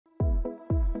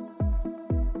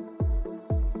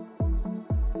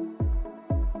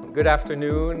Good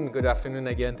afternoon. Good afternoon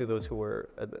again to those who were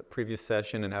at the previous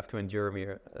session and have to endure me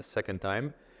a second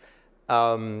time.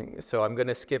 So I'm going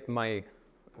to skip my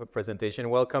presentation.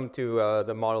 Welcome to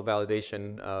the model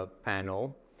validation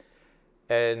panel.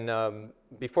 And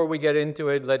before we get into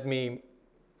it, let me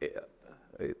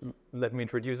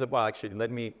introduce them. Well, actually,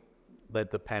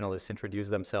 let the panelists introduce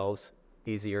themselves.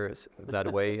 Easier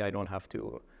that way. I don't have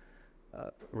to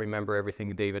remember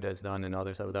everything David has done and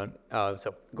others have done.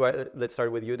 So go ahead. Let's start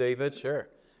with you, David. Sure.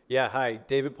 Yeah, hi.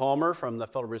 David Palmer from the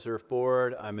Federal Reserve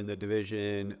Board. I'm in the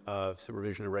Division of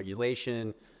Supervision and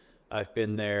Regulation. I've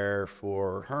been there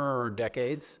for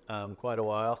decades, quite a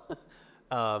while.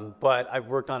 But I've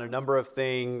worked on a number of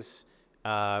things.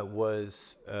 One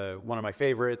of my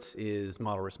favorites is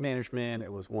model risk management.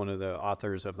 It was one of the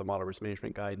authors of the model risk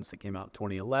management guidance that came out in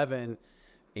 2011.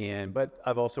 But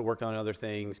I've also worked on other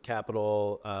things,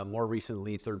 capital, more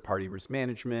recently third-party risk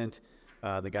management,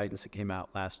 the guidance that came out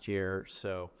last year.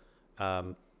 So,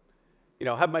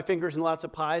 have my fingers in lots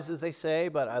of pies, as they say,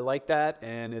 but I like that.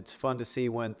 And it's fun to see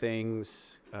when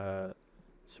things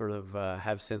sort of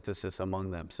have synthesis among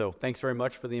them. So thanks very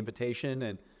much for the invitation.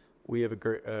 And we have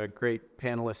a great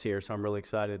panelist here, so I'm really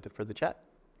excited for the chat.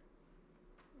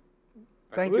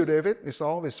 Thank you, David. It's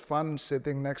always fun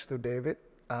sitting next to David.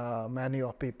 Many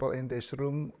of people in this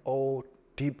room owe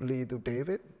deeply to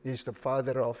David. He's the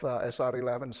father of SR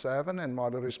 11.7 and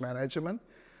model risk management.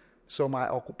 So my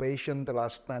occupation the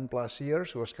last 10 plus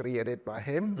years was created by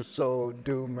him. So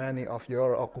do many of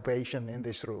your occupation in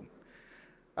this room.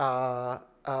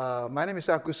 My name is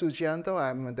Agus Sudjianto.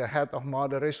 I'm the head of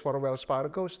model risk for Wells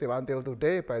Fargo still until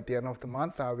today. By the end of the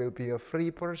month, I will be a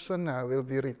free person. I will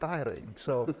be retiring.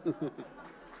 So.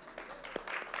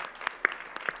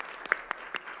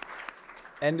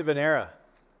 End of an era.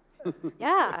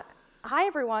 Yeah. Hi,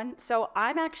 everyone. So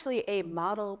I'm actually a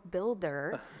model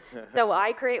builder. So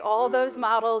I create all those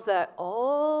models that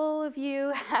all of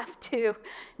you have to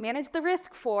manage the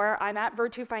risk for. I'm at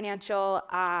Virtu Financial.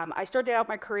 I started out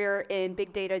my career in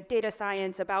big data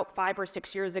science about 5 or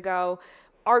 6 years ago.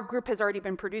 Our group has already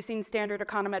been producing standard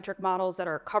econometric models that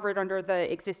are covered under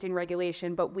the existing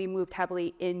regulation, but we moved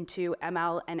heavily into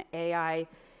ML and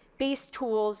AI-based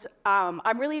tools.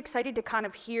 I'm really excited to kind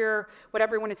of hear what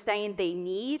everyone is saying they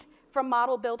need from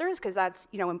model builders, because that's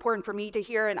important for me to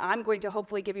hear, and I'm going to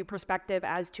hopefully give you perspective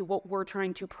as to what we're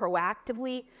trying to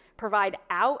proactively provide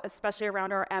out, especially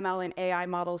around our ML and AI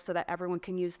models, so that everyone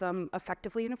can use them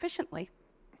effectively and efficiently.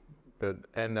 Good.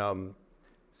 And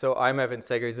so I'm Evan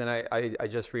Sekeris, and I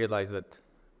just realized that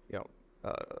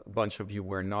a bunch of you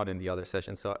were not in the other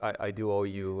session, so I do owe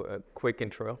you a quick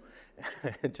intro,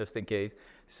 just in case.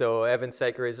 So Evan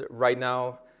Sekeris, right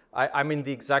now, I'm in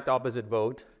the exact opposite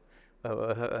boat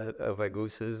of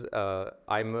Agus's.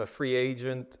 I'm a free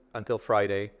agent until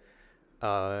Friday,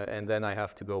 and then I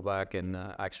have to go back and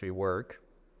actually work.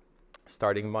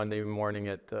 Starting Monday morning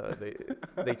at,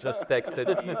 they just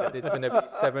texted me that it's going to be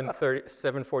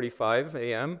 7:45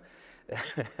 a.m.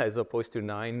 as opposed to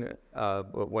 9,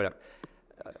 but whatever.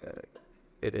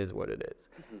 It is what it is.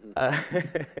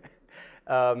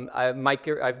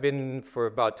 I've been for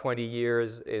about 20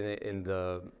 years in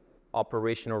the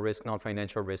operational risk,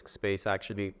 non-financial risk space,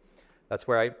 actually. That's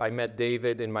where I met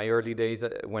David in my early days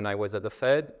when I was at the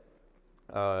Fed.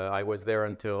 I was there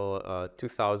until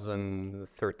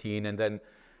 2013, and then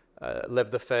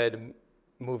left the Fed,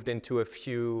 moved into a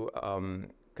few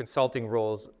consulting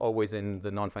roles, always in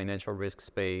the non-financial risk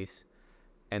space,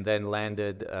 and then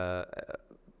landed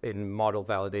in model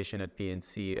validation at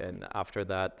PNC, and after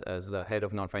that as the head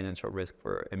of non-financial risk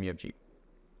for MUFG,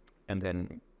 and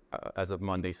then as of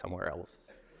Monday somewhere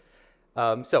else.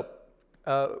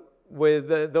 With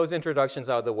those introductions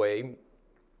out of the way,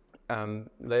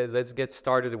 let's get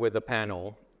started with the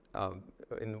panel.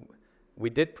 We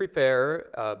did prepare,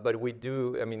 but we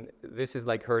do, this is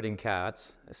like herding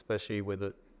cats, especially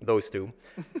with those two.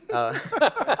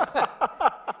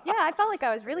 Yeah, I felt like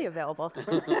I was really available.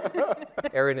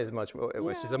 Erin is much more,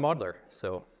 she's a modeler,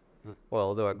 so, well,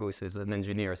 although Agus is an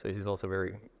engineer, so he's also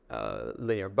very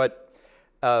linear. But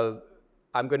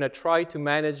I'm going to try to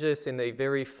manage this in a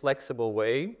very flexible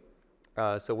way,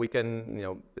 so we can,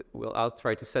 I'll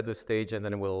try to set the stage, and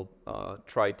then we'll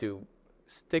try to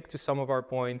stick to some of our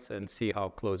points and see how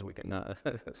close we can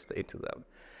stay to them.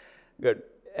 Good.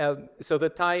 So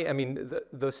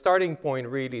the starting point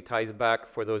really ties back,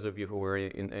 for those of you who were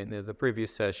in the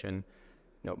previous session.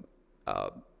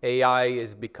 AI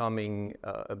is becoming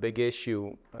a big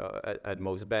issue at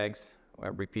most banks.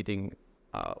 I'm repeating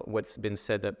what's been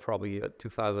said probably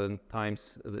 2,000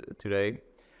 times today.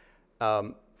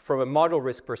 From a model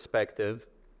risk perspective,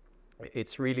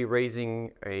 it's really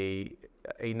raising a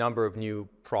a number of new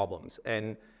problems.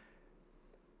 And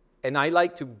I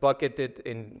like to bucket it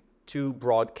in two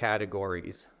broad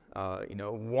categories.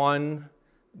 One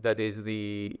that is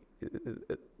the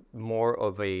more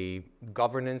of a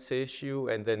governance issue,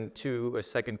 and then two, a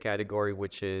second category,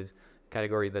 which is a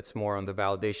category that's more on the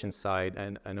validation side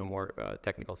and a more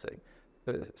technical side,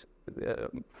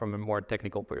 from a more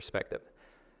technical perspective.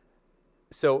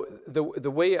 So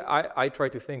the way I try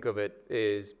to think of it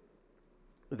is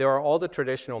there are all the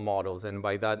traditional models, and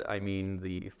by that I mean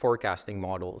the forecasting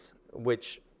models,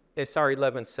 which SR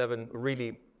 11.7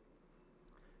 really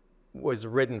was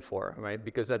written for, right?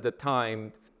 Because at the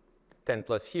time, 10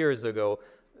 plus years ago,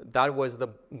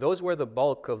 those were the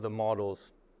bulk of the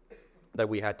models that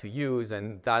we had to use,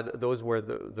 and those were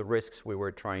the risks we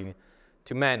were trying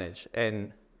to manage.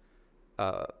 And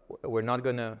we're not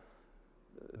going to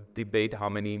debate how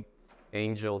many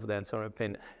angels dance on a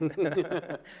pin.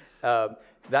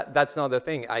 That's not the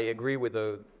thing. I agree with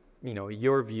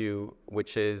your view,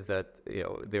 which is that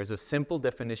there's a simple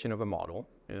definition of a model.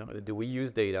 Do we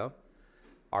use data?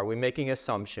 Are we making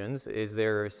assumptions? Is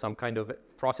there some kind of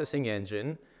processing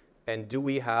engine? And do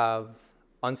we have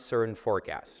uncertain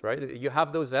forecasts, right? You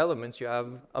have those elements, you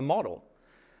have a model.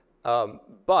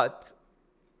 But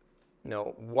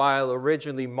while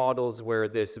originally models were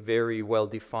this very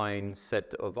well-defined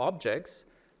set of objects,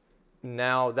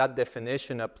 now that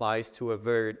definition applies to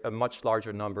a much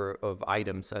larger number of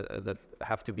items that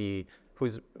have to be,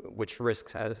 which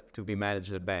risks have to be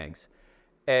managed at banks.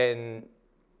 And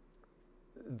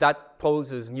that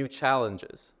poses new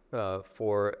challenges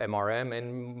for MRM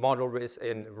and model risk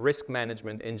and risk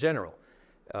management in general.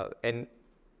 And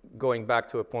going back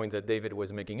to a point that David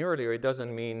was making earlier, it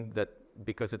doesn't mean that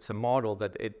because it's a model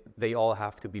that they all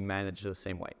have to be managed the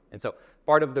same way. And so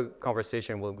part of the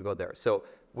conversation will go there. So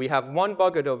we have one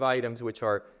bucket of items which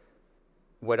are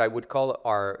what I would call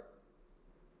our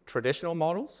traditional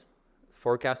models,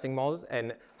 forecasting models,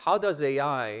 and how does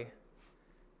AI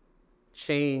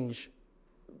change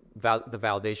the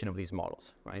validation of these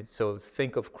models, right? So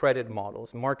think of credit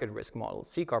models, market risk models,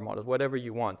 CCAR models, whatever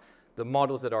you want. The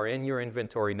models that are in your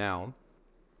inventory now,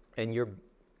 and you're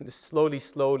slowly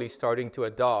starting to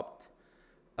adopt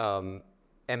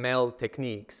ML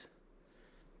techniques.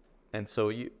 And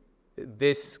so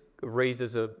this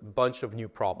raises a bunch of new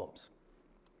problems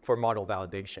for model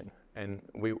validation, and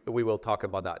we will talk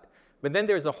about that. But then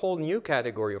there's a whole new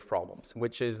category of problems,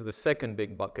 which is the second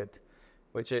big bucket,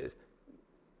 which is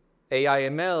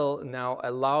AI/ML now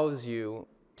allows you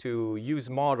to use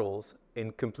models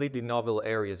in completely novel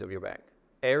areas of your bank,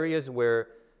 areas where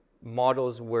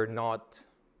models were not,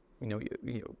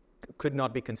 could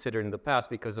not be considered in the past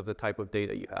because of the type of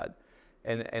data you had.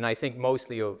 And I think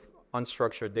mostly of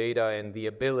unstructured data and the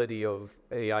ability of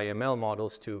AI/ML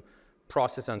models to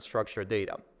process unstructured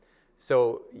data.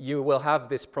 So you will have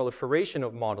this proliferation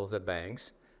of models at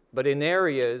banks, but in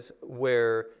areas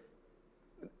where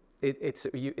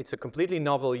it's a completely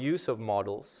novel use of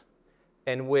models,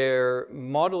 and where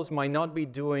models might not be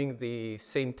doing the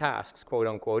same tasks, quote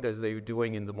unquote, as they're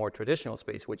doing in the more traditional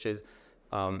space, which is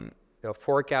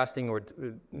forecasting or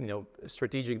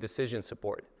strategic decision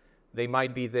support. They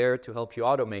might be there to help you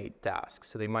automate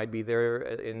tasks. They might be there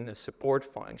in a support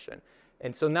function.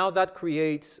 And so now that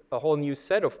creates a whole new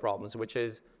set of problems, which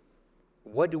is,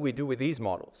 what do we do with these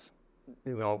models?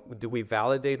 Do we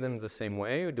validate them the same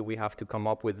way, or do we have to come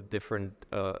up with different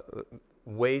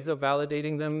ways of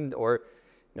validating them? Or,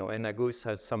 and Agus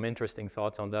has some interesting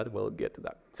thoughts on that. We'll get to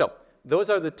that. So those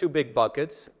are the two big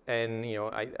buckets, and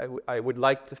I would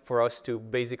like for us to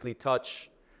basically touch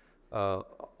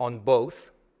on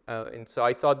both. And so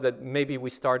I thought that maybe we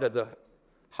start at the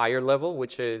higher level,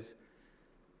 which is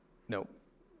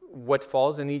what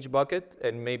falls in each bucket,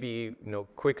 and maybe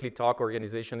quickly talk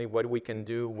organizationally what we can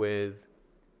do with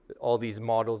all these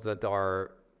models that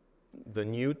are the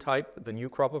new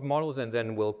crop of models, and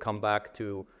then we'll come back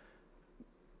to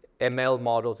ML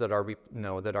models that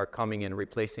are coming and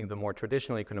replacing the more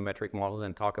traditional econometric models,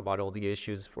 and talk about all the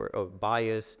issues of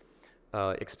bias,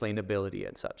 explainability,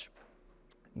 and such.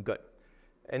 Good.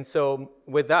 And so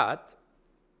with that,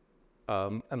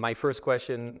 my first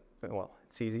question, well,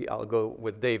 it's easy. I'll go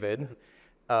with David,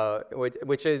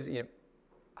 which is,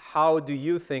 how do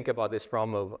you think about this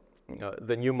problem of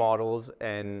the new models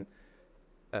and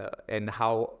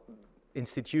how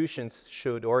institutions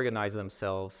should organize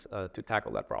themselves to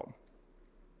tackle that problem?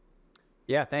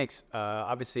 Yeah, thanks.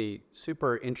 Obviously,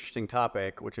 super interesting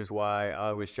topic, which is why I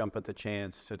always jump at the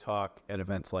chance to talk at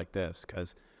events like this,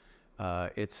 because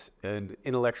it's an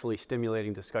intellectually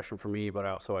stimulating discussion for me, but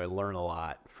also I learn a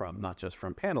lot from, not just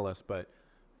from panelists, but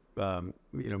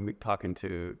talking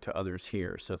to others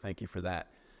here. So thank you for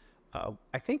that.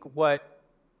 I think what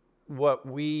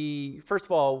we, first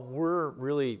of all, we're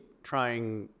really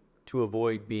trying to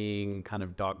avoid being kind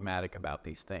of dogmatic about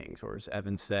these things, or as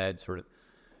Evan said, sort of,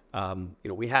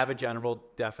 we have a general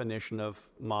definition of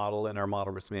model in our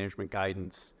model risk management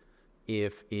guidance.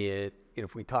 If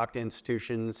we talk to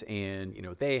institutions and,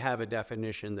 they have a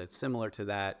definition that's similar to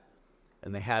that,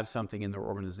 and they have something in their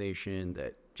organization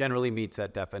that generally meets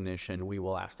that definition, we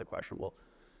will ask the question, well,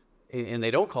 and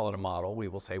they don't call it a model, we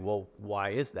will say, well, why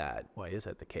is that? Why is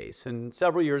that the case? And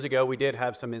several years ago, we did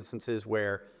have some instances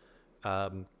where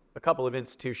a couple of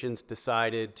institutions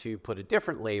decided to put a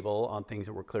different label on things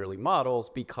that were clearly models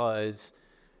because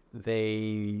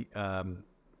those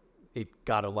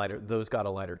got a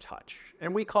lighter touch.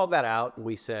 And we called that out, and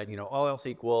we said, all else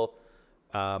equal,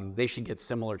 they should get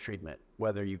similar treatment,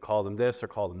 whether you call them this or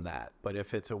call them that. But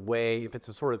if it's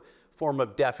a sort of form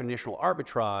of definitional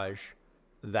arbitrage,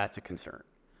 that's a concern.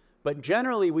 But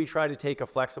generally, we try to take a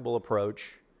flexible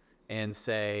approach and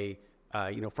say,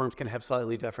 firms can have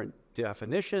slightly different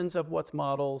definitions of what's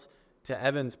models. To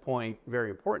Evan's point, very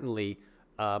importantly,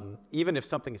 even if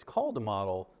something is called a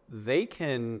model, they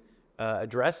can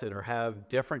address it or have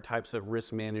different types of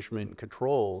risk management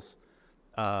controls,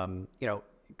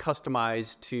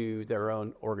 customized to their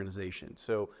own organization.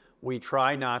 So we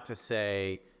try not to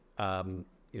say,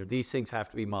 these things have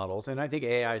to be models. And I think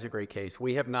AI is a great case.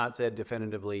 We have not said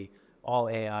definitively all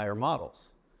AI are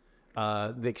models.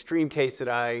 The extreme case that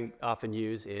I often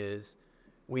use is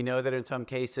we know that in some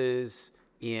cases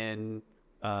in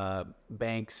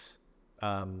banks'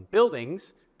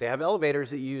 buildings, they have elevators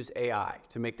that use AI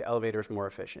to make the elevators more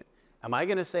efficient. Am I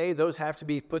going to say those have to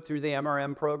be put through the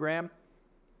MRM program?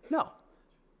 No.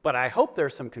 But I hope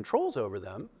there's some controls over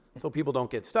them so people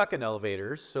don't get stuck in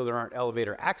elevators, so there aren't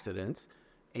elevator accidents,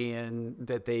 and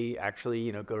that they actually,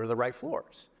 go to the right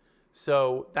floors.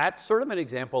 So that's sort of an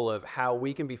example of how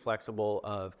we can be flexible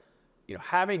of,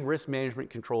 having risk management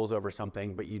controls over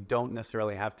something, but you don't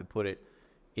necessarily have to put it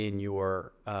in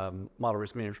your model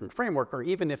risk management framework, or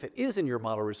even if it is in your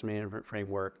model risk management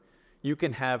framework, you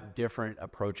can have different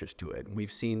approaches to it. And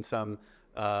we've seen some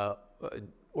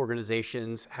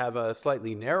organizations have a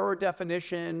slightly narrower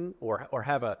definition or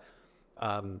have a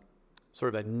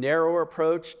sort of a narrower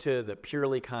approach to the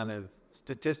purely kind of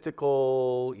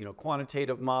statistical,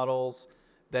 quantitative models.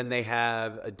 Then they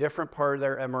have a different part of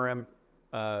their MRM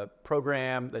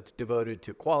program that's devoted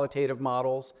to qualitative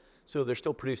models. So they're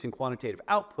still producing quantitative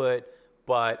output,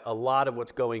 but a lot of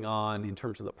what's going on in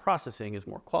terms of the processing is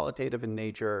more qualitative in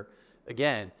nature.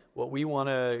 Again, what we want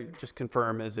to just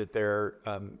confirm is that they're,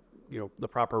 the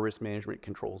proper risk management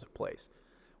controls in place.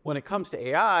 When it comes to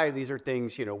AI, these are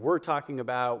things, we're talking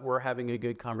about, we're having a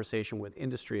good conversation with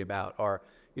industry about are,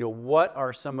 what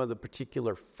are some of the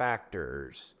particular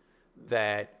factors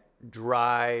that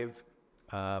drive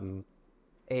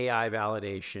AI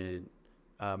validation,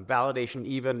 validation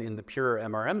even in the pure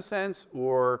MRM sense,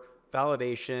 or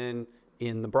validation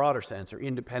in the broader sense, or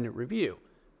independent review.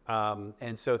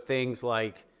 And so things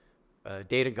like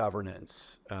data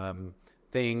governance,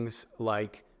 things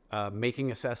like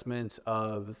making assessments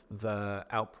of the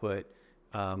output,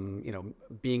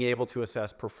 being able to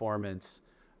assess performance,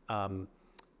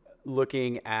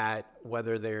 looking at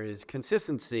whether there is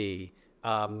consistency,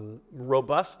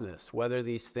 robustness, whether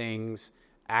these things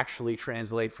actually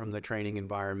translate from the training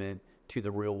environment to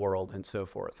the real world and so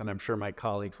forth. And I'm sure my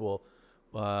colleagues will,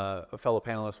 fellow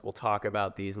panelists will talk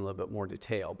about these in a little bit more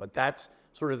detail, but that's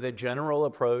sort of the general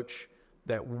approach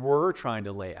that we're trying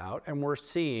to lay out. And we're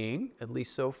seeing, at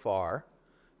least so far,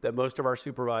 that most of our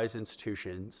supervised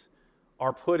institutions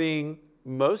are putting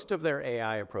most of their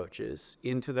AI approaches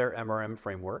into their MRM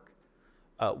framework.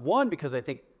 One, because I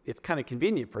think it's kind of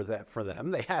convenient for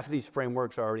them. They have these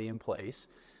frameworks already in place.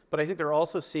 But I think they're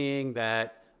also seeing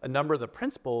that a number of the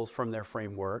principles from their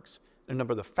frameworks, a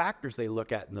number of the factors they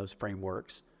look at in those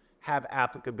frameworks have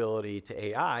applicability to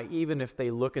AI, even if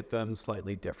they look at them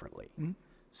slightly differently. Mm-hmm.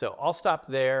 So I'll stop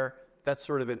there. That's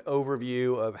sort of an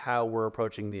overview of how we're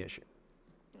approaching the issue.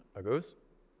 Agus?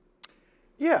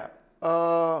 Yeah.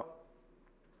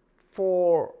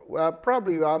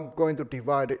 Probably I'm going to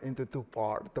divide it into two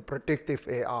parts. The predictive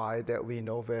AI that we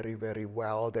know very, very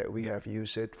well, that we have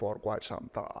used it for quite some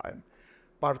time,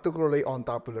 particularly on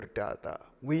tabular data.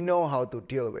 We know how to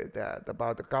deal with that.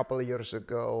 About a couple of years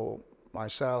ago,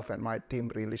 myself and my team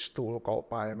released a tool called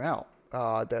PyML.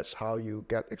 That's how you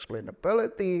get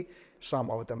explainability, some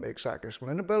of them exact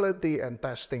explainability, and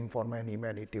testing for many,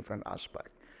 many different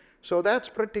aspects. So that's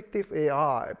predictive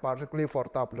AI, particularly for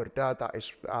tabular data.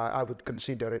 I would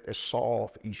consider it a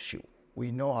solved issue.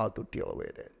 We know how to deal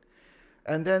with it.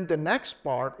 And then the next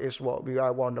part is what I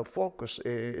want to focus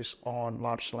is on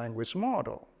large language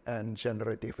model and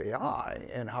generative AI,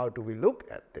 and how do we look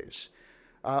at this.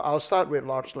 I'll start with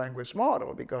large language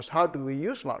model, because how do we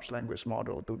use large language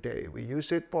model today? We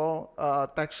use it for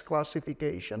text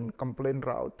classification, complaint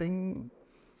routing,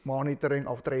 monitoring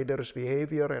of traders'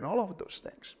 behavior, and all of those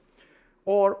things.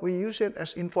 Or we use it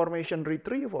as information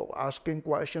retrieval, asking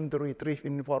questions to retrieve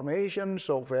information,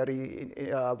 so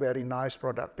very nice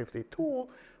productivity tool,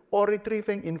 or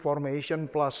retrieving information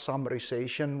plus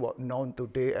summarization, what known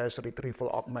today as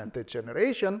retrieval augmented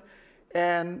generation,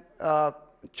 and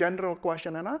general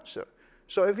question and answer.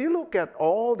 So if you look at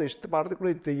all this,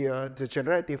 particularly the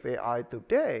generative AI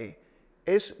today,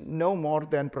 is no more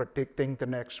than predicting the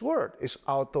next word. It's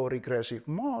autoregressive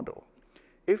model.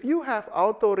 If you have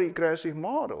autoregressive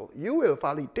model, you will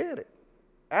validate it.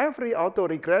 Every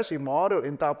autoregressive model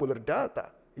in tabular data,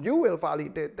 you will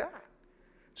validate that.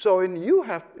 So you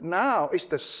have now, it's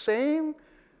the same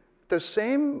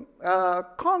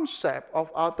concept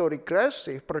of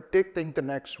autoregressive predicting the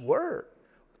next word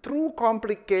through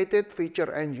complicated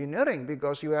feature engineering,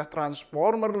 because you have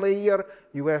transformer layer,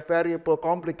 you have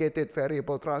complicated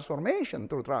variable transformation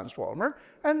through transformer,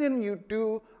 and then you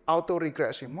do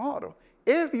autoregressive model.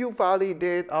 If you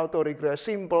validate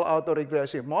simple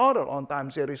autoregressive model on time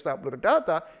series tabular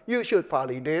data, you should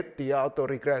validate the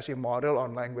autoregressive model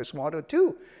on language model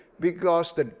too.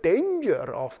 Because the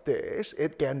danger of this,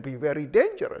 it can be very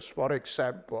dangerous. For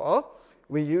example,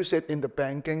 we use it in the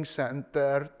banking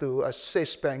center to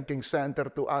assist banking center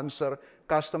to answer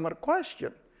customer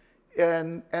question.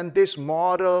 And this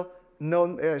model,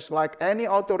 known as like any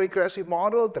autoregressive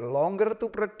model, the longer to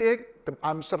predict, the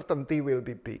uncertainty will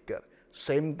be bigger.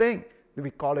 Same thing,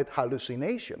 we call it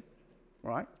hallucination,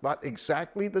 right? But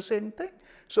exactly the same thing.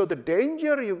 So the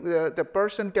danger, the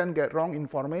person can get wrong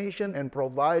information and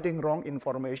providing wrong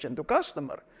information to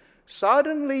customer.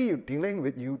 Suddenly you're dealing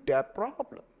with UDAP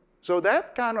problem. So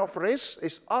that kind of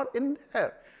risks are in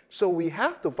there. So we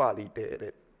have to validate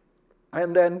it.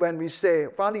 And then when we say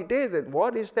validated,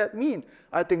 what does that mean?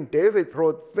 I think David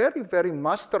wrote very, very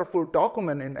masterful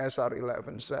document in SR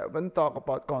 11.7, talk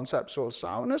about conceptual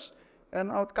soundness and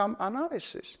outcome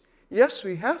analysis. Yes,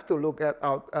 we have to look at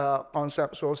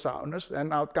conceptual soundness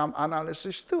and outcome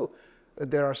analysis too.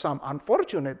 There are some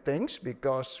unfortunate things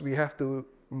because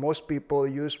most people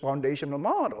use foundational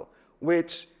model,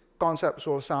 which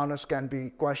conceptual soundness can be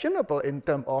questionable in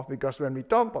terms of, because when we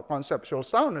talk about conceptual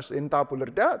soundness in tabular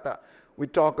data, we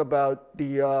talk about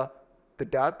the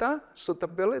data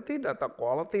suitability, data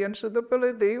quality and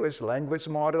suitability, which language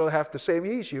model have the same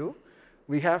issue.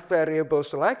 We have variable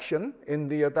selection in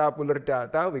the tabular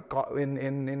data. We call,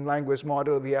 in language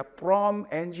model, we have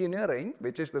prompt engineering,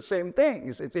 which is the same thing.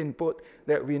 It's input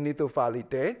that we need to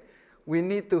validate. We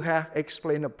need to have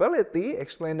explainability,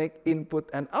 explaining input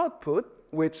and output,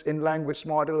 which in language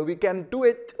model we can do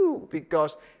it too,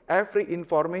 because every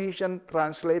information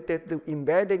translated to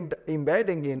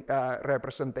embedding in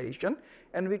representation,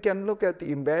 and we can look at the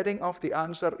embedding of the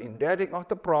answer, embedding of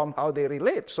the prompt, how they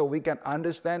relate, so we can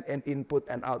understand an input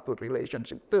and output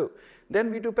relationship too.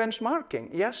 Then we do benchmarking.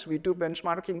 Yes, we do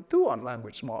benchmarking too on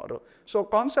language model. So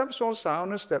conceptual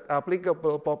soundness that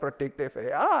applicable for predictive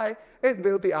AI, it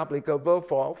will be applicable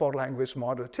for language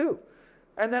model too.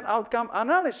 And then outcome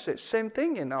analysis, same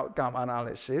thing in outcome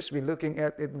analysis. We're looking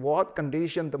at what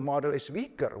condition the model is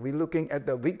weaker. We're looking at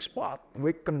the weak spot,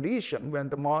 weak condition when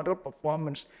the model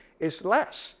performance is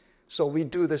less. So we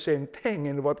do the same thing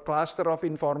in what cluster of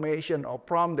information or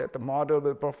prompt that the model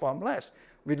will perform less.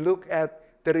 We look at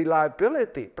the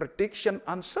reliability, prediction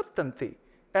uncertainty.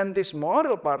 And this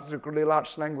model, particularly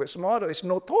large language model, is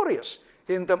notorious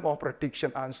in terms of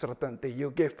prediction uncertainty.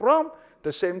 You give prompt,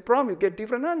 the same prompt, you get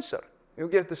different answer. You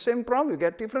get the same prompt, you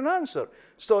get different answer.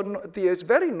 So it's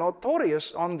very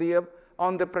notorious on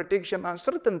the prediction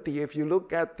uncertainty. If you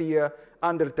look at the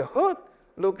under the hood,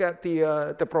 look at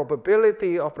the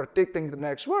probability of predicting the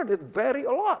next word, it vary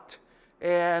a lot.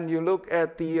 And you look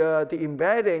at the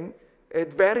embedding,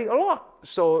 it vary a lot.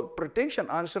 So prediction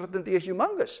uncertainty is a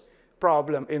humongous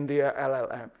problem in the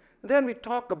LLM. Then we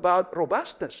talk about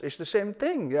robustness. It's the same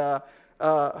thing.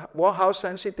 How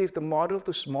sensitive the model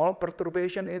to small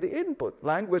perturbation in the input.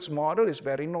 Language model is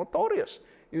very notorious.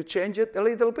 You change it a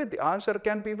little bit, the answer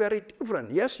can be very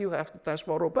different. Yes, you have to test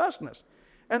for robustness.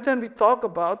 And then we talk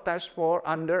about test for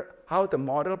how the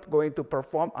model going to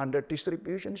perform under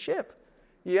distribution shift.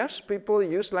 Yes, people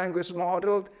use language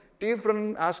model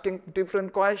asking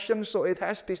different questions, so it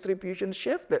has distribution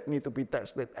shift that need to be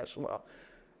tested as well.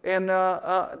 And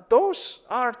those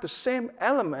are the same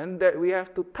element that we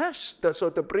have to test. So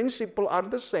the principles are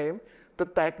the same. The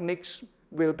techniques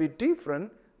will be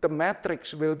different, the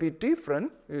metrics will be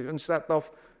different. Instead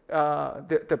of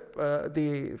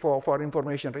for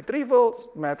information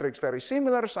retrieval, metrics very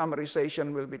similar,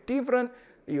 summarization will be different.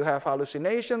 You have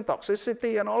hallucination,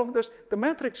 toxicity, and all of this. The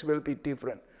metrics will be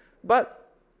different.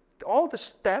 But all the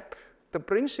steps, the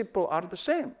principle are the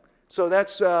same. So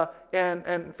that's,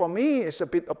 and for me, it's a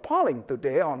bit appalling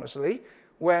today, honestly,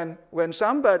 when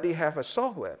somebody have a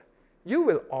software, you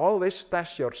will always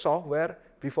test your software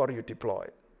before you deploy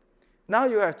it. Now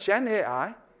you have Gen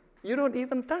AI, you don't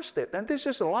even test it. And this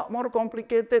is a lot more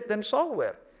complicated than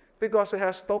software because it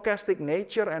has stochastic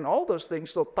nature and all those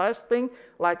things. So testing,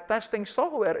 like testing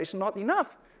software, is not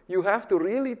enough. You have to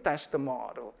really test the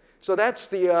model. So that's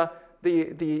the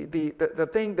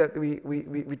thing that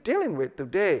we're dealing with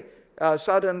today.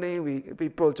 Suddenly,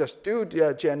 people just do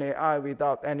Gen AI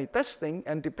without any testing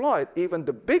and deploy it. Even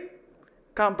the big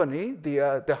company,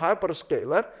 the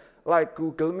hyperscaler, like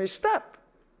Google, misstep.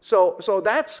 So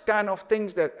that's kind of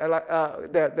things that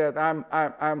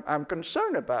I'm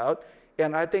concerned about.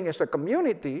 And I think as a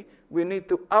community, we need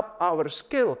to up our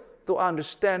skill to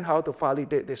understand how to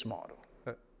validate this model.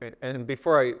 And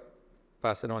before I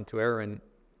pass it on to Erin,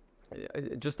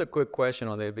 just a quick question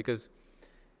on that, because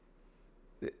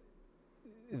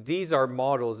these are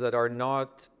models that are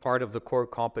not part of the core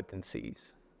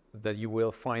competencies that you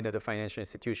will find at a financial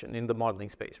institution in the modeling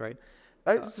space, right?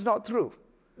 It's not true.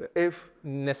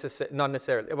 Not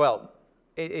necessarily. Well,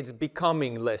 it's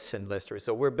becoming less and less true.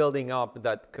 So we're building up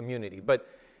that community. But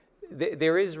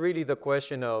there is really the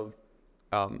question of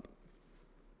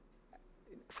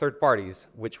third parties,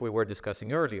 which we were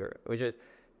discussing earlier, which is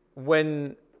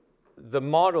when the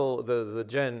model, the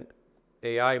Gen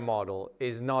AI model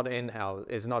is not in-house,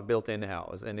 is not built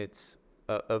in-house, and it's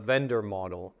a vendor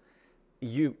model,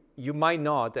 you might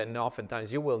not, and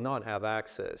oftentimes you will not have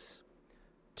access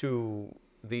to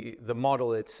the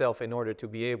model itself in order to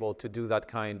be able to do that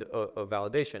kind of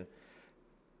validation.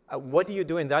 What do you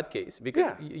do in that case?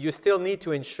 Because you still need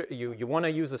to ensure, you want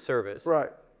to use a service.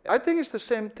 Right. I think it's the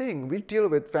same thing. We deal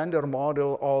with vendor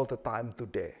model all the time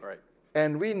today. Right.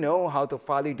 And we know how to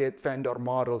validate vendor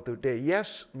model today.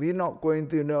 Yes, we're not going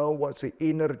to know what's the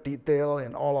inner detail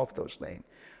and all of those things.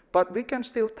 But we can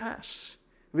still test.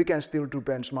 We can still do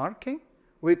benchmarking.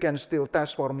 We can still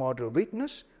test for model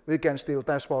weakness. We can still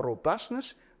test for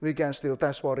robustness. We can still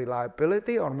test for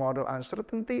reliability or model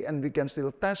uncertainty. And we can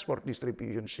still test for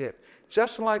distribution shift.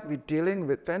 Just like we're dealing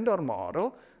with vendor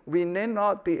model, we may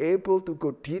not be able to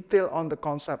go detail on the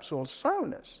conceptual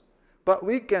soundness, but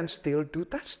we can still do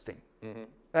testing. Mm-hmm.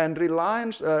 And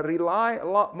rely a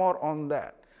lot more on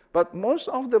that. But most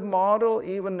of the model,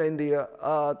 even in the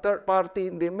third party,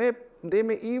 they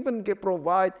may even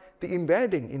provide the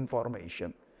embedding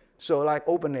information. So like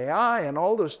OpenAI and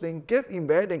all those things give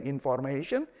embedding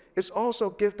information. It's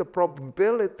also give the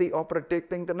probability of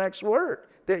predicting the next word,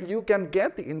 that you can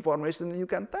get the information and you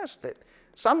can test it.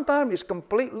 Sometimes it's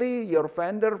completely, your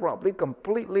vendor probably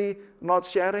completely not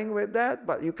sharing with that,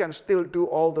 but you can still do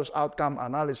all those outcome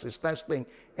analysis testing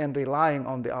and relying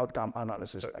on the outcome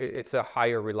analysis testing. It's a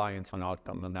higher reliance on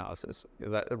outcome analysis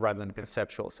rather than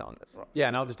conceptual soundness. Yeah,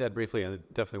 and I'll just add briefly, I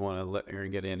definitely want to let Erin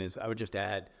get in, is I would just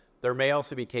add, there may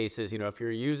also be cases, if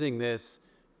you're using this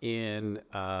in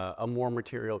a more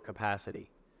material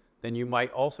capacity, then you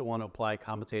might also want to apply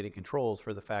compensating controls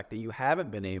for the fact that you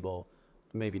haven't been able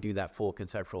maybe do that full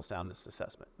conceptual soundness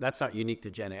assessment. That's not unique to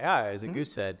Gen AI. As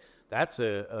Agus said, that's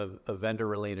a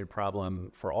vendor-related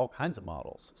problem for all kinds of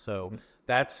models. So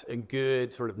that's a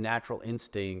good sort of natural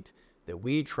instinct that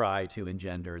we try to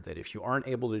engender, that if you aren't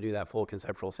able to do that full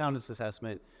conceptual soundness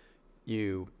assessment,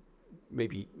 you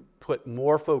maybe put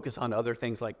more focus on other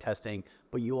things like testing,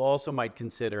 but you also might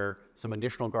consider some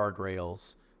additional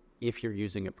guardrails if you're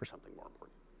using it for something more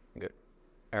important. Good.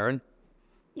 Erin?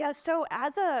 Yeah, so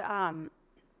as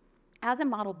a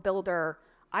model builder,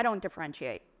 I don't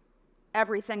differentiate.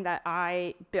 Everything that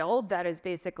I build that is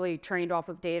basically trained off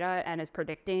of data and is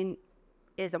predicting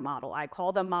is a model. I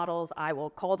call them models. I will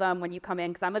call them when you come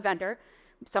in, because I'm a vendor.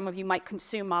 Some of you might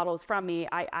consume models from me.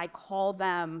 I call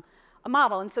them a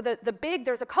model. And so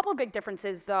there's a couple of big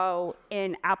differences, though,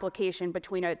 in application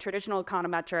between a traditional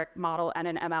econometric model and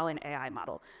an ML and AI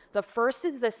model. The first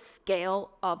is the scale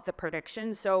of the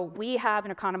prediction. So we have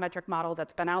an econometric model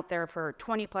that's been out there for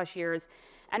 20 plus years,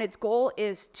 and its goal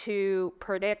is to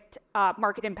predict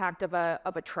market impact of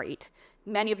a trait,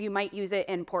 many of you might use it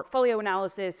in portfolio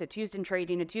analysis. It's used in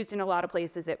trading. It's used in a lot of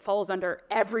places. It falls under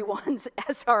everyone's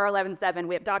SR 11.7.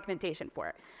 We have documentation for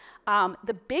it.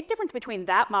 The big difference between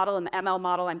that model and the ML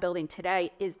model I'm building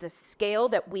today is the scale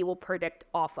that we will predict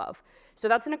off of. So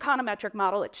that's an econometric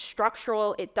model. It's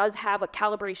structural. It does have a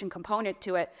calibration component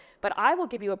to it. But I will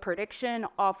give you a prediction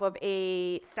off of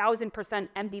a 1,000%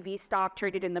 MDV stock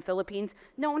traded in the Philippines.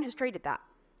 No one has traded that.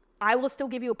 I will still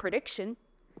give you a prediction,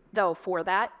 though, for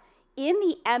that. In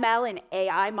the ML and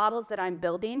AI models that I'm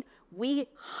building, we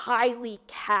highly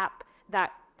cap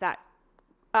that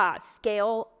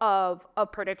scale of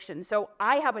prediction. So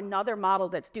I have another model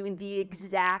that's doing the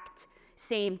exact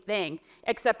same thing,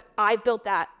 except I've built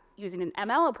that using an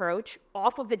ML approach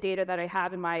off of the data that I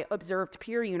have in my observed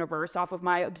peer universe, off of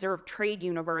my observed trade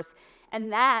universe.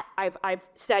 And that I've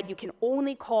said you can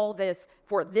only call this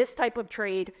for this type of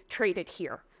trade, trade it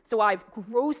here. So I've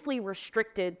grossly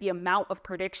restricted the amount of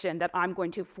prediction that I'm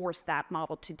going to force that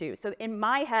model to do. So in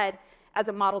my head, as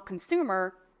a model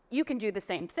consumer, you can do the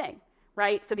same thing,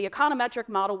 right? So the econometric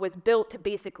model was built to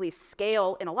basically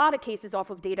scale, in a lot of cases, off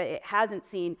of data it hasn't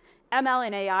seen. ML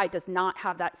and AI does not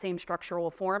have that same structural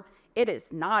form. It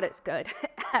is not as good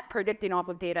at predicting off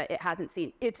of data it hasn't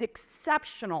seen. It's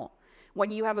exceptional when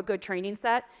you have a good training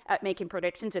set at making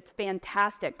predictions. It's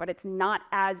fantastic, but it's not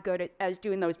as good as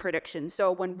doing those predictions.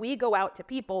 So when we go out to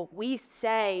people, we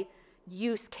say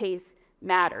use case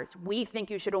matters. We think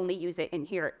you should only use it in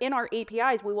here. In our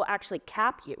APIs, we will actually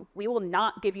cap you. We will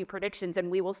not give you predictions, and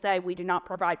we will say we do not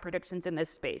provide predictions in this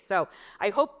space. So I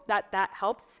hope that that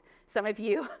helps some of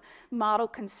you model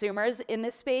consumers in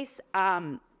this space.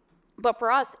 But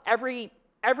for us, every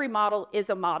model is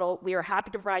a model. We are happy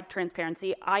to provide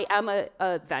transparency. I am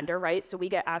a vendor, right? So we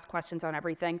get asked questions on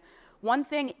everything. One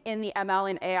thing in the ML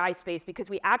and AI space, because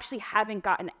we actually haven't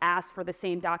gotten asked for the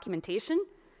same documentation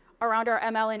around our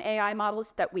ML and AI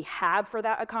models that we have for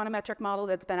that econometric model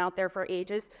that's been out there for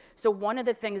ages. So one of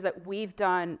the things that we've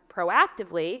done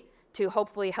proactively to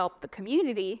hopefully help the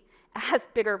community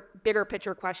ask bigger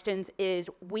picture questions is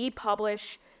we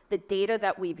publish the data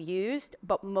that we've used,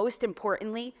 but most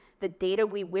importantly, the data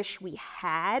we wish we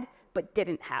had but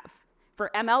didn't have. For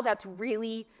ML, that's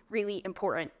really, really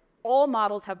important. All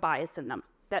models have bias in them.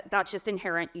 That's just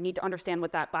inherent. You need to understand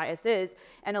what that bias is.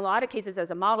 And in a lot of cases, as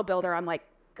a model builder, I'm like,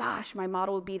 gosh, my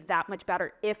model would be that much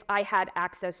better if I had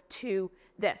access to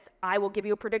this. I will give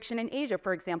you a prediction in Asia,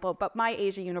 for example, but my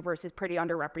Asia universe is pretty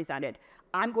underrepresented.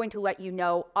 I'm going to let you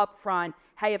know upfront,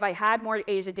 hey, if I had more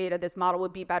Asia data, this model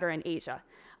would be better in Asia.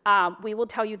 We will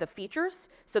tell you the features,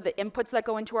 so the inputs that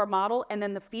go into our model, and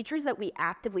then the features that we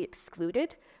actively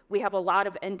excluded. We have a lot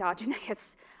of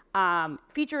endogenous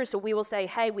features, so we will say,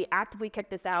 hey, we actively kicked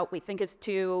this out. We think it's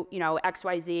too,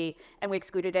 XYZ, and we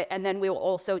excluded it. And then we will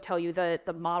also tell you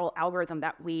the model algorithm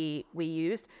that we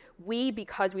used. We,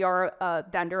 because we are a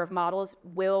vendor of models,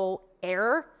 will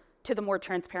err to the more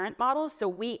transparent models. So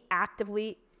we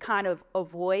actively kind of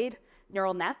avoid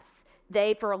neural nets.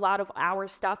 They, for a lot of our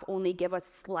stuff, only give us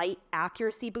slight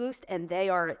accuracy boost, and they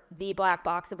are the black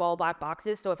box of all black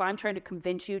boxes. So if I'm trying to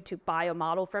convince you to buy a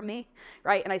model from me,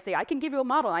 right, and I say, I can give you a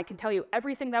model, and I can tell you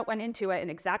everything that went into it and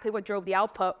exactly what drove the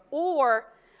output,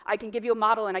 or I can give you a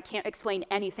model and I can't explain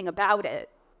anything about it,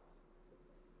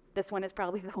 this one is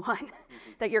probably the one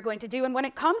that you're going to do. And when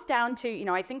it comes down to,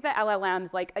 I think the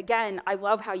LLMs, like, again, I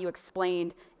love how you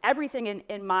explained everything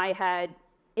in my head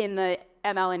in the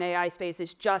ML and AI space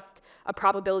is just a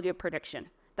probability of prediction.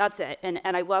 That's it. And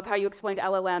I love how you explained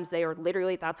LLMs. They are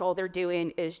literally, that's all they're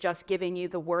doing is just giving you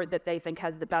the word that they think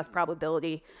has the best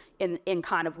probability in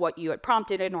kind of what you had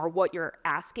prompted in or what you're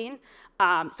asking.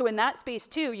 So in that space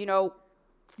too,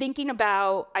 thinking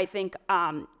about, I think,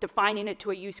 defining it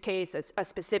to a use case, a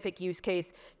specific use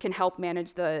case can help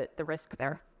manage the risk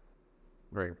there.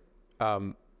 Right.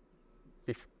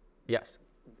 Yes.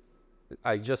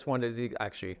 I just wanted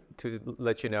to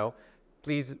let you know,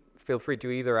 please feel free to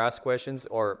either ask questions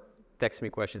or text me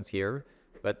questions here,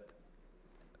 but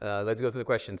let's go to the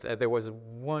questions. There was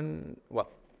one,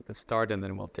 let's start and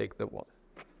then we'll take the one.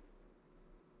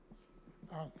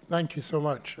 Thank you so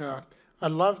much. I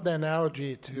love the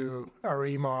analogy to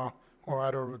ARIMA or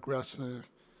autoregressive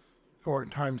or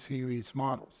time series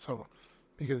models. So,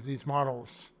 because these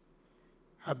models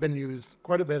have been used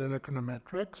quite a bit in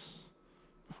econometrics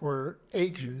for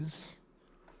ages,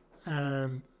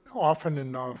 and often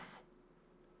enough,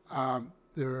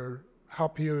 they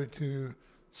help you to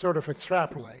sort of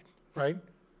extrapolate, right,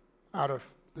 out of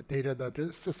the data that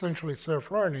is essentially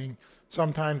self-learning.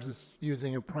 Sometimes it's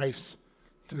using a price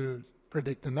to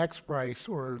predict the next price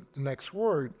or the next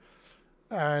word,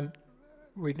 and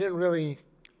you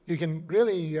can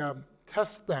really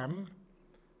test them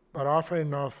but often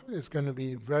enough is going to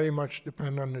be very much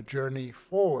dependent on the journey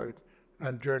forward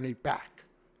and journey back,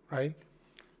 right?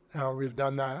 We've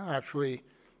done that actually,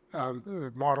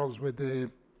 models with the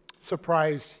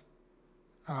surprise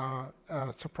into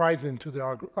the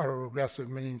autoregressive,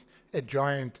 meaning a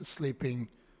giant sleeping,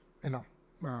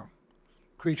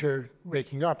 creature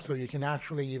waking up. So you can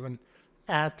actually even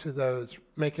add to those,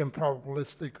 make them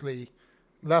probabilistically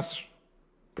less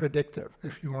predictive,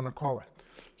 if you want to call it.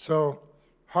 So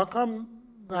how come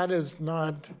that is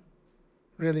not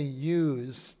really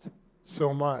used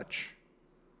so much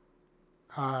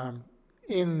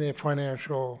in the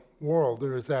financial world,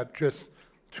 or is that just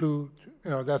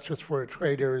that's just for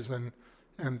traders and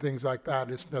things like that?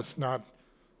 It's just not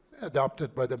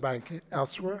adopted by the bank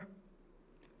elsewhere?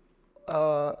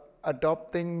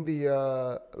 Adopting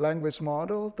the language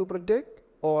model to predict,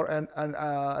 or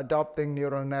adopting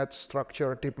neural net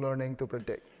structure deep learning to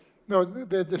predict? No,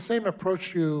 the same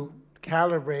approach you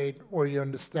calibrate or you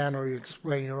understand or you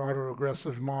explain your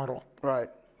autoregressive model. Right.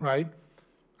 Right?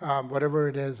 Whatever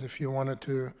it is, if you wanted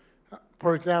to,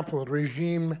 for example,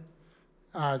 regime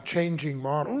changing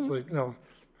models,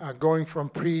 like, going from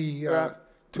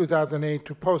pre-2008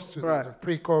 to post-2008,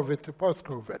 pre-COVID to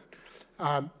post-COVID.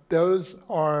 Those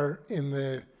are in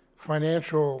the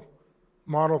financial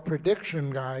model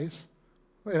prediction, guys.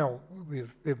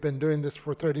 We've been doing this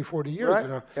for 30, 40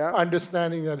 years,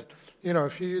 understanding that,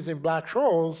 if you're using black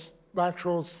trolls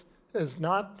is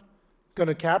not going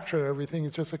to capture everything.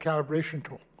 It's just a calibration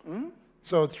tool.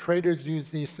 So traders use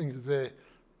these things as a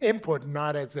input,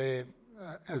 not as a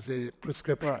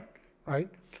prescription, right?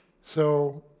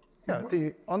 So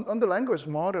on the language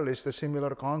model is the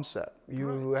similar concept.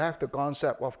 You have the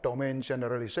concept of domain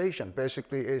generalization.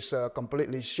 Basically, it's a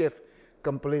completely shift.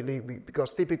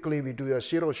 Because typically we do a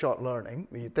zero-shot learning.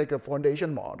 We take a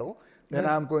foundation model, then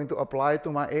I'm going to apply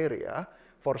to my area.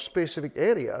 For a specific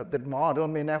area, the model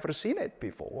may never seen it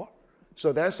before.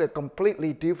 So that's a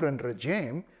completely different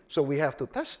regime. So we have to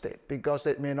test it because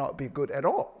it may not be good at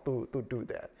all to do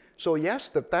that. So yes,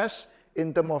 the test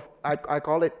in terms of, I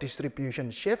call it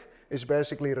distribution shift, is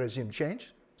basically regime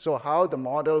change. So how the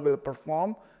model will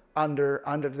perform under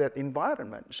that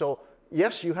environment. So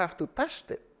yes, you have to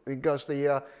test it. Because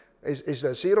is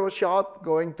the zero shot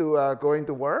going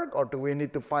to work, or do we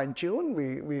need to fine tune?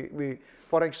 We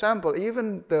for example,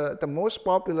 even the most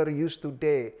popular use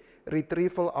today,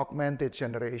 retrieval augmented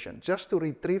generation, just to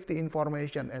retrieve the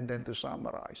information and then to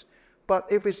summarize. But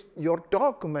if it's your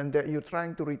document that you're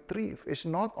trying to retrieve is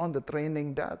not on the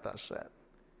training data set,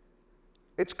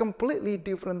 it's completely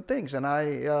different things. And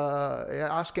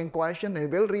asking question,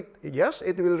 yes,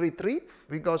 it will retrieve,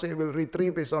 because it will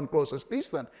retrieve based on closest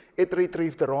distance. It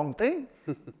retrieved the wrong thing.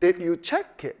 Did you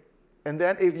check it? And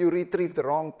then if you retrieve the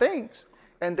wrong things,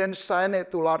 and then send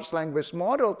it to large language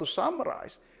model to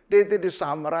summarize, did it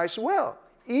summarize well?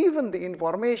 Even the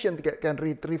information can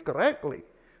retrieve correctly.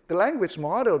 The language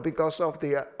model, because of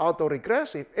the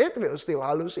autoregressive, it will still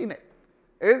hallucinate.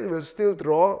 It will still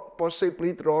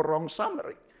possibly draw wrong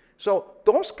summary. So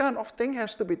those kind of things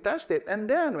has to be tested. And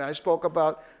then when I spoke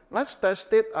about, let's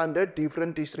test it under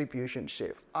different distribution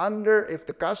shift. If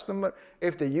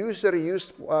the user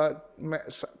used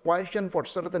question for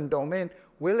certain domain,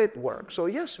 will it work? So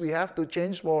yes, we have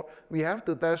to we have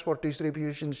to test for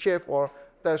distribution shift or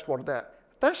test for that.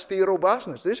 Test the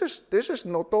robustness. This is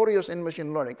notorious in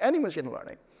machine learning, any machine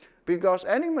learning. Because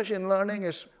any machine learning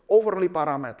is overly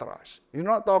parameterized. You're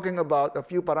not talking about a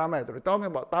few parameters. You're talking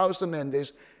about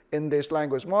thousands in this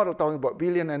language model, talking about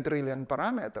billion and trillion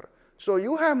parameters. So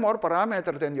you have more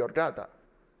parameters than your data.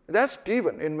 That's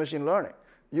given in machine learning.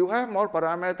 You have more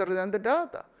parameters than the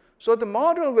data. So the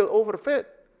model will overfit.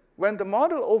 When the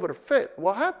model overfit,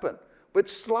 what happened? With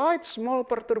slight small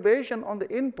perturbation on the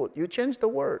input, you change the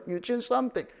word, you change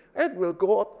something, it will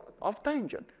go off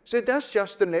tangent. So that's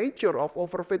just the nature of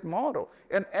overfit model.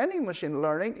 And any machine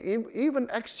learning, even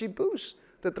XGBoost,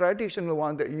 the traditional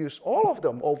one that use all of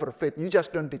them overfit, you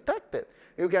just don't detect it.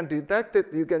 You can detect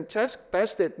it, you can just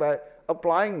test it by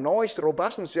applying noise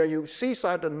robustness. So you see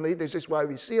suddenly, this is why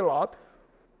we see a lot,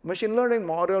 machine learning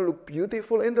model look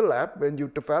beautiful in the lab when you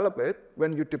develop it,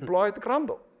 when you deploy it,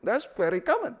 crumble. That's very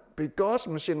common because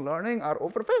machine learning are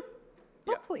overfit.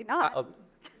 Hopefully not.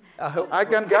 I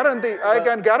can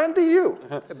guarantee you.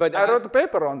 But I wrote a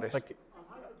paper on this.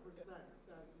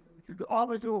 You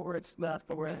always over it's not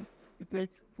for it. It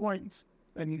takes points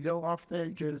and you go off the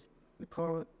edges. You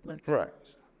call it like right.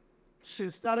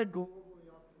 She's not a globally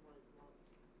optimized model.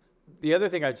 The other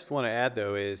thing I just want to add,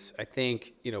 though, is I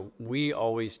think, we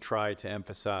always try to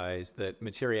emphasize that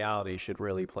materiality should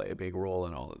really play a big role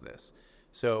in all of this.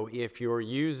 So if you're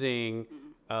using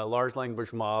a large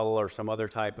language model or some other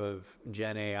type of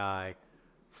Gen AI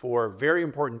for very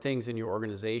important things in your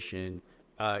organization,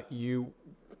 you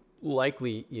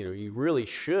likely, you really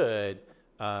should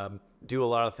do a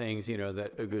lot of things,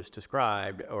 that Agus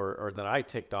described or that I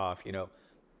ticked off,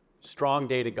 strong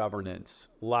data governance,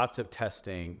 lots of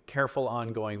testing, careful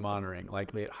ongoing monitoring,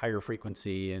 likely at higher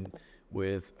frequency and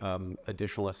with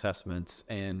additional assessments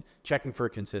and checking for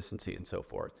consistency and so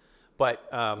forth. But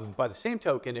by the same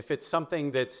token, if it's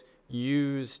something that's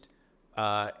used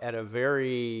at a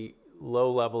very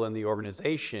low level in the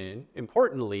organization,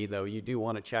 importantly, though, you do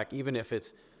want to check, even if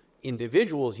it's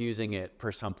individuals using it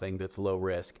for something that's low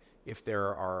risk, if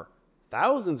there are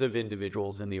thousands of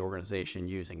individuals in the organization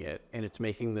using it and it's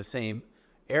making the same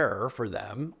error for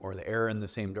them or the error in the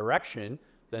same direction,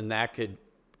 then that could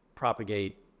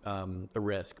propagate the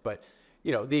risk. But,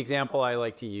 the example I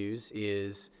like to use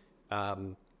is,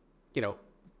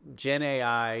 Gen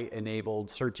AI enabled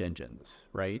search engines,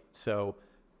 right? So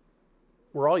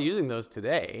we're all using those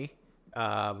today.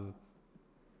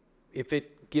 If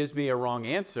it gives me a wrong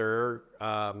answer,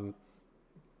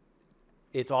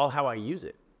 it's all how I use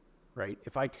it, right?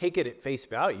 If I take it at face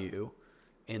value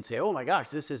and say, oh my gosh,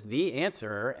 this is the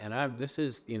answer, and I'm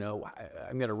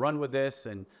going to run with this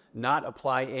and not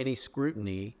apply any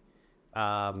scrutiny,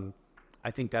 I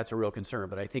think that's a real concern.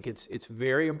 But I think it's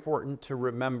very important to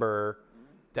remember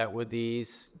that with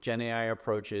these Gen AI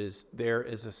approaches, there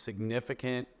is a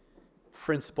significant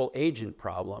principal agent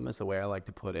problem, is the way I like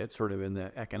to put it, sort of in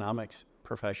the economics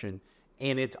profession,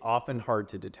 and it's often hard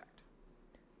to detect.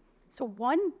 So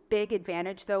one big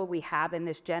advantage, though, we have in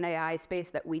this Gen AI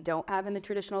space that we don't have in the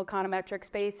traditional econometric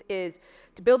space is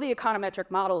to build the econometric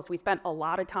models. We spent a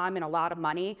lot of time and a lot of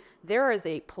money. There is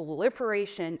a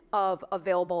proliferation of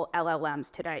available LLMs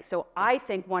today. So I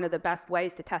think one of the best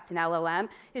ways to test an LLM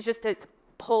is just to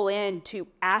pull in to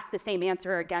ask the same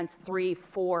answer against 3,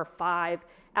 4, 5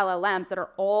 LLMs that are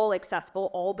all accessible,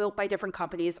 all built by different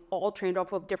companies, all trained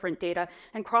off of different data,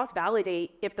 and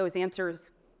cross-validate if those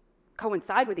answers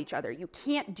coincide with each other. You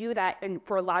can't do that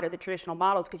for a lot of the traditional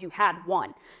models because you had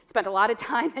one. Spent a lot of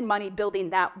time and money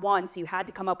building that one, so you had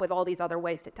to come up with all these other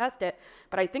ways to test it.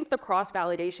 But I think the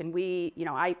cross-validation,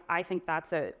 I think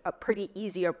that's a pretty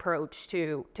easy approach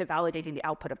to validating the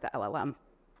output of the LLM.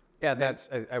 Yeah, that's,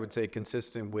 I would say,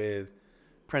 consistent with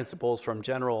principles from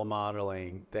general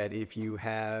modeling, that if you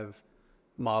have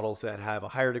models that have a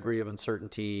higher degree of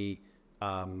uncertainty,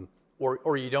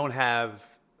 or you don't have,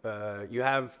 you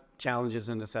have challenges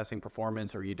in assessing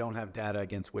performance, or you don't have data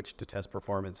against which to test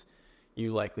performance,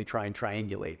 you likely try and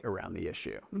triangulate around the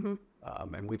issue.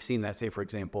 Mm-hmm. And we've seen that, say, for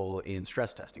example, in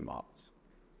stress testing models.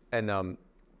 And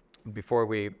before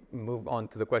we move on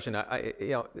to the question,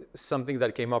 something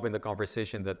that came up in the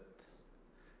conversation that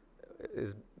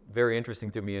is very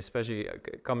interesting to me, especially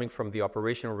coming from the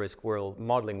operational risk world,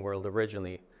 modeling world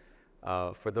originally.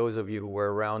 For those of you who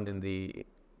were around in the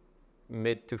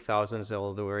mid-2000s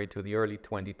all the way to the early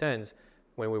 2010s,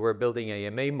 when we were building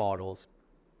AMA models,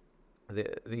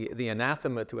 the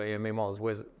anathema to AMA models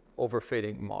was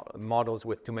overfitting models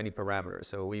with too many parameters.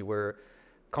 So we were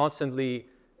constantly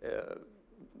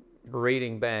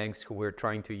rating banks who were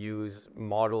trying to use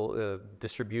model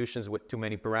distributions with too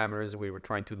many parameters. We were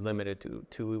trying to limit it to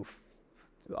 2,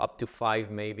 up to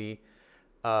 5 maybe.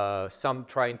 Some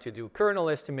trying to do kernel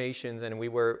estimations, and we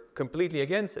were completely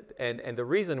against it. And the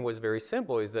reason was very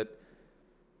simple, is that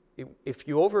if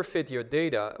you overfit your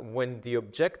data when the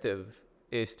objective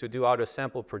is to do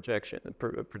out-of-sample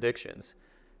predictions,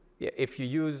 if you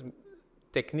use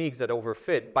techniques that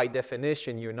overfit, by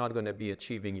definition, you're not going to be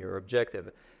achieving your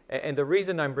objective. And the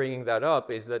reason I'm bringing that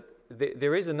up is that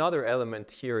there is another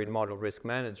element here in model risk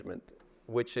management,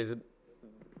 which is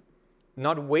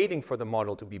not waiting for the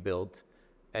model to be built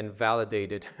and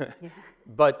validated,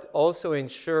 but also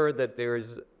ensure that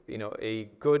there's a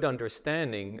good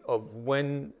understanding of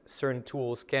when certain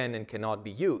tools can and cannot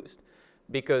be used.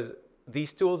 Because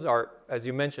these tools are, as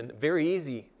you mentioned, very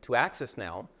easy to access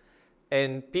now.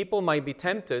 And people might be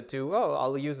tempted to,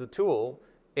 I'll use the tool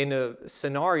in a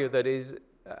scenario that is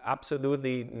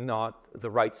absolutely not the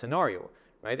right scenario,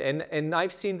 right? And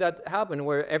I've seen that happen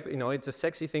where it's a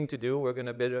sexy thing to do. We're going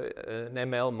to build an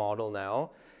ML model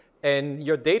now, and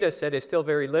your data set is still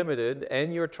very limited,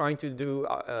 and you're trying to do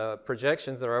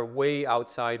projections that are way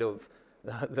outside of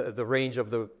the range of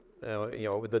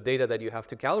the data that you have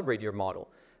to calibrate your model.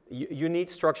 You need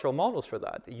structural models for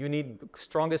that. You need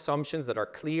strong assumptions that are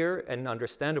clear and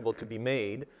understandable to be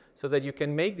made so that you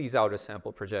can make these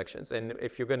out-of-sample projections. And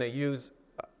if you're going to use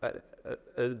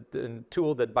a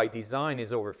tool that by design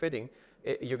is overfitting,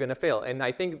 you're going to fail. And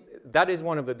I think that is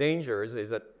one of the dangers, is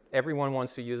that everyone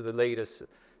wants to use the latest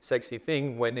sexy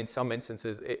thing when in some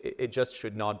instances it just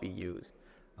should not be used.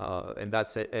 And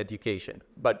that's education.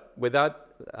 But with that,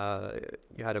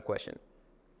 you had a question.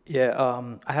 Yeah,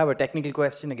 I have a technical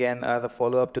question again as a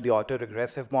follow-up to the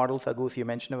autoregressive models, Agus, you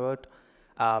mentioned about.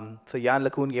 So Jan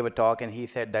LeCun gave a talk and he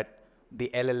said that the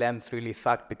LLMs really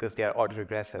suck because they are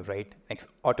autoregressive, right?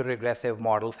 Autoregressive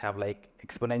models have like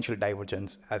exponential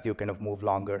divergence as you kind of move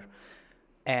longer.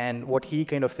 And what he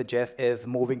kind of suggests is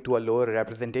moving to a lower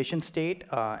representation state,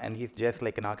 and he suggests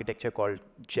like an architecture called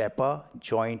JEPA,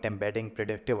 Joint Embedding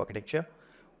Predictive Architecture,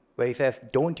 where he says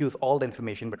don't use all the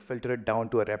information, but filter it down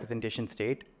to a representation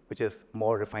state, which is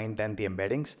more refined than the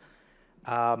embeddings.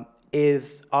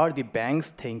 Are the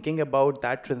banks thinking about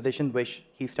that transition, which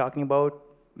he's talking about,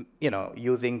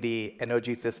 using the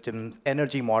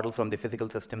energy models from the physical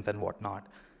systems and whatnot?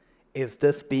 Is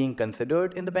this being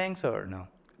considered in the banks or no?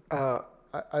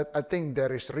 I think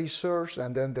there is research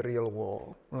and then the real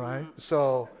world, right?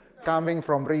 So coming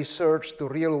from research to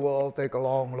real world take a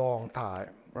long time,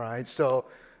 right? So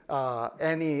a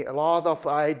lot of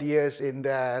ideas in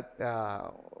that.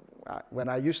 When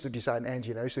I used to design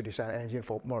engine, I used to design engine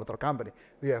for motor company.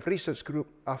 We have research group.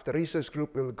 After research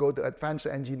group, we'll go to advanced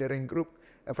engineering group.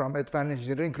 And from advanced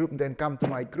engineering group, then come to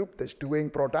my group that's doing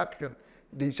production,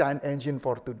 design engine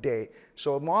for today.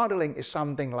 So modeling is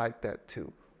something like that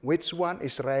too. Which one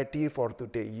is ready for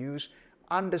today use?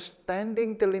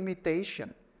 Understanding the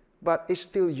limitation, but it's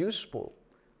still useful.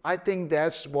 I think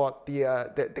that's what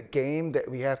the game that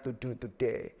we have to do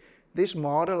today. These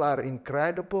models are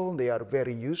incredible, they are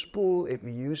very useful if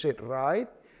we use it right,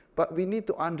 but we need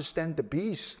to understand the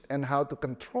beast and how to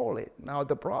control it. Now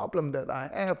the problem that I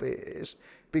have is,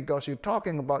 because you're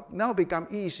talking about, now become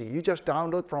easy. You just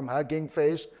download from Hugging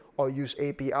Face or use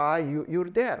API, you're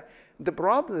there. The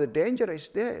problem, the danger is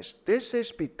this. This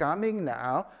is becoming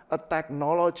now a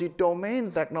technology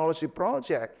domain, technology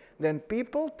project. Then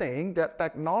people think that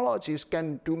technologies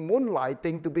can do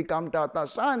moonlighting to become data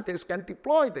scientists, can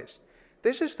deploy this.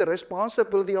 This is the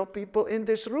responsibility of people in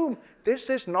this room.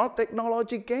 This is not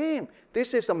technology game.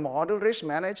 This is a model risk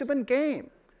management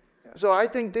game. So I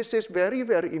think this is very,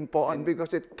 very important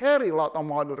because it carries a lot of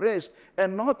model risk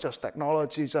and not just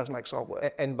technology, just like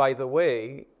software. And by the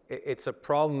way, it's a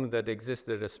problem that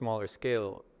existed at a smaller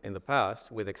scale in the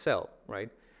past with Excel, right?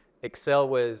 Excel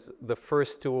was the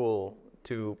first tool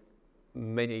to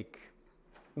make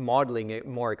modeling it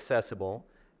more accessible.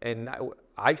 And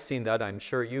I've seen that, I'm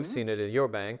sure you've seen it at your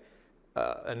bank,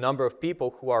 a number of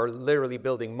people who are literally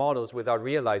building models without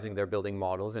realizing they're building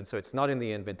models. And so it's not in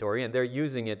the inventory and they're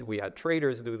using it. We had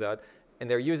traders do that and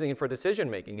they're using it for decision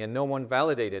making and no one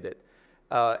validated it.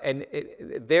 And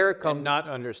not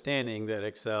understanding that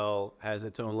Excel has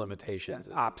its own limitations.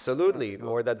 Absolutely,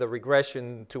 or that the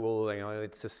regression tool,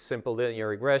 it's a simple linear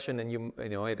regression, and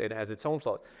it has its own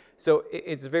flaws. So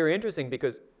it's very interesting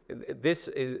because this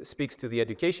speaks to the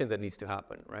education that needs to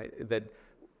happen, right? That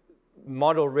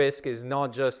model risk is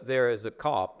not just there as a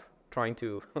cop trying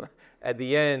to, at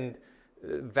the end,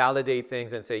 validate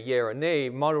things and say yeah or nay.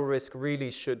 Model risk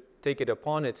really should take it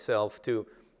upon itself to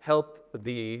help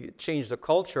change the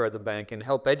culture of the bank and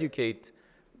help educate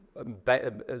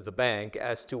the bank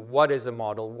as to what is a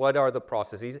model, what are the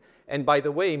processes, and by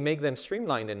the way, make them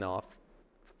streamlined enough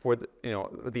for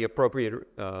the appropriate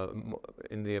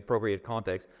in the appropriate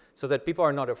context, so that people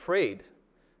are not afraid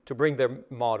to bring their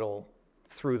model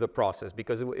through the process.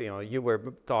 Because you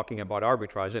were talking about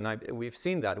arbitrage, and we've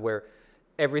seen that where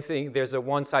there's a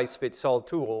one-size-fits-all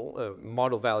tool,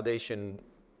 model validation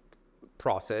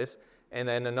process. And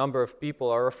then a number of people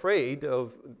are afraid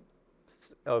of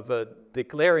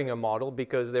declaring a model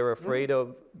because they're afraid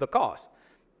of the cost.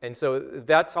 And so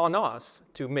that's on us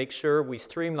to make sure we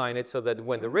streamline it so that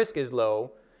when the risk is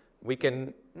low, we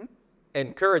can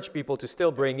encourage people to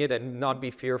still bring it and not be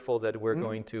fearful that we're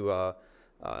going to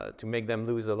make them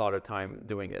lose a lot of time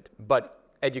doing it. But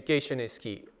education is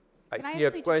key. I see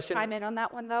a question. Can I actually chime in on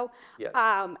that one, though? Yes.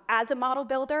 As a model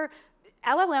builder,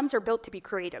 LLMs are built to be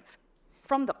creative.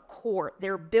 From the core,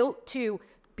 they're built to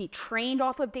be trained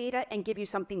off of data and give you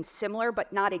something similar,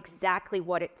 but not exactly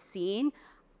what it's seeing.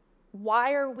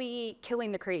 Why are we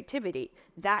killing the creativity?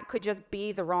 That could just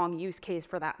be the wrong use case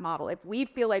for that model. If we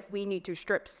feel like we need to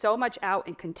strip so much out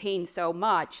and contain so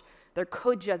much, there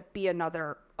could just be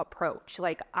another approach.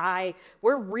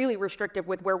 We're really restrictive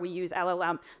with where we use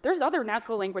LLM. There's other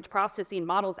natural language processing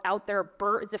models out there.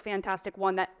 BERT is a fantastic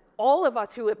one that all of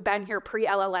us who have been here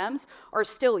pre-LLMs are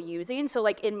still using. So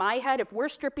like in my head, if we're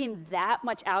stripping that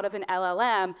much out of an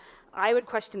LLM, I would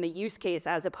question the use case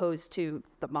as opposed to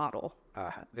the model.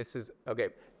 This is, okay,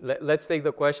 let's take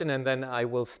the question and then I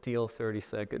will steal 30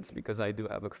 seconds because I do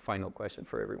have a final question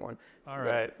for everyone. All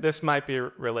right, this might be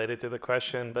related to the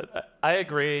question, but I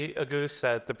agree, Agus,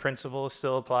 that the principles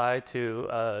still apply to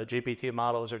GPT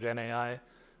models or Gen AI,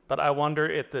 but I wonder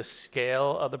if the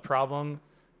scale of the problem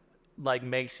like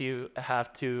makes you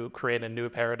have to create a new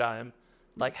paradigm.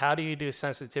 Like how do you do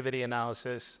sensitivity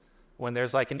analysis when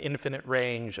there's like an infinite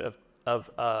range of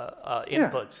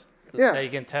inputs? Yeah. That you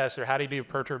can test, or how do you do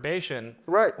perturbation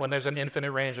when there's an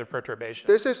infinite range of perturbation?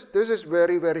 This is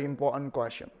very, very important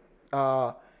question.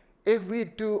 If we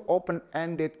do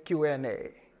open-ended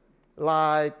Q&A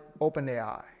like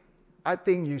OpenAI, I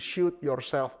think you shoot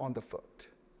yourself on the foot.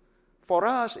 For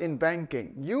us in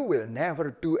banking, you will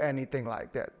never do anything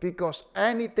like that because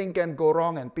anything can go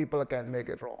wrong and people can make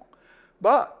it wrong.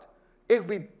 But if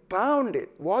we bound it,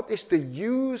 what is the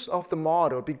use of the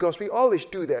model? Because we always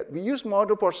do that. We use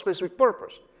model for a specific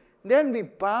purpose. Then we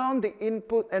bound the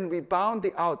input and we bound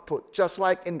the output, just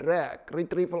like in RAG,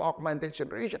 Retrieval Augmented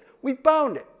Generation. We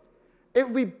bound it. If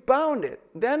we bound it,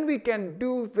 then we can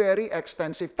do very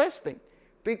extensive testing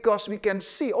because we can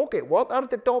see, okay, what are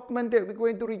the documents that we're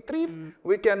going to retrieve?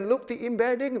 We can look the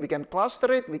embedding, we can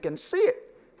cluster it, we can see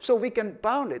it. So we can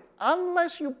bound it.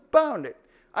 Unless you bound it,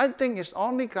 I think it's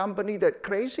only company that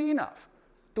crazy enough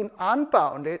to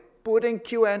unbound it, putting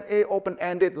Q&A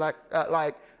open-ended like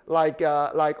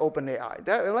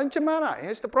OpenAI. Like Gemini,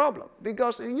 here's the problem.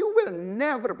 Because you will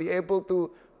never be able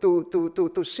to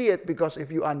see it because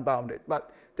if you unbound it.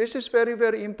 But this is very,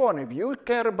 very important. If you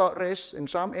care about risk, in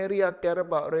some area care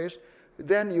about risk,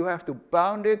 then you have to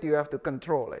bound it, you have to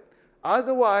control it.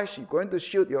 Otherwise, you're going to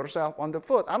shoot yourself on the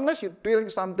foot. Unless you're doing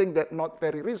something that's not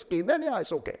very risky, then yeah,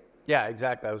 it's okay. Yeah,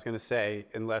 exactly. I was going to say,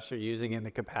 unless you're using it in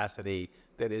a capacity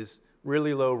that is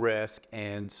really low risk,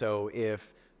 and so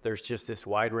if there's just this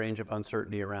wide range of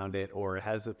uncertainty around it, or it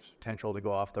has the potential to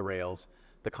go off the rails,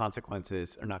 the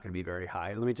consequences are not going to be very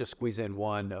high. Let me just squeeze in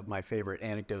one of my favorite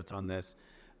anecdotes on this.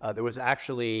 There was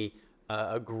actually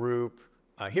a group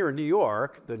here in New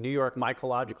York, the New York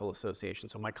Mycological Association.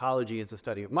 So mycology is the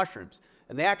study of mushrooms.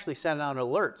 And they actually sent out an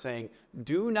alert saying,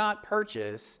 do not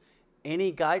purchase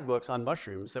any guidebooks on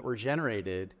mushrooms that were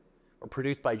generated or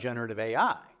produced by generative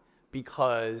AI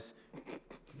because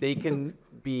they can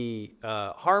be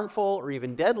harmful or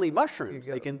even deadly mushrooms.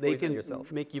 They can make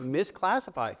you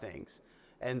misclassify things.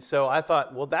 And so I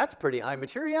thought, well, that's pretty high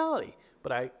materiality.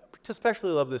 But I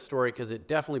especially love this story because it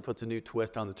definitely puts a new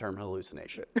twist on the term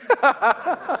hallucination.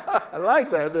 I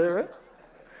like that, David.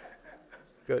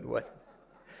 Good one.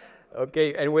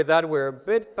 Okay, and with that, we're a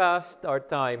bit past our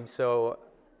time, so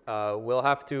we'll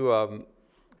have to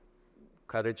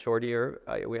cut it short here.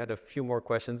 We had a few more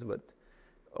questions, but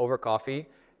over coffee.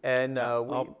 And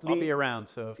I'll be around,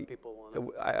 so if people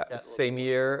want to. Same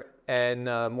here, and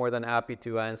more than happy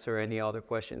to answer any other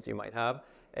questions you might have.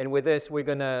 And with this, we're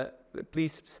going to,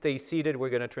 please stay seated. We're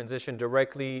going to transition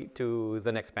directly to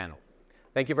the next panel.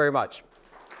 Thank you very much.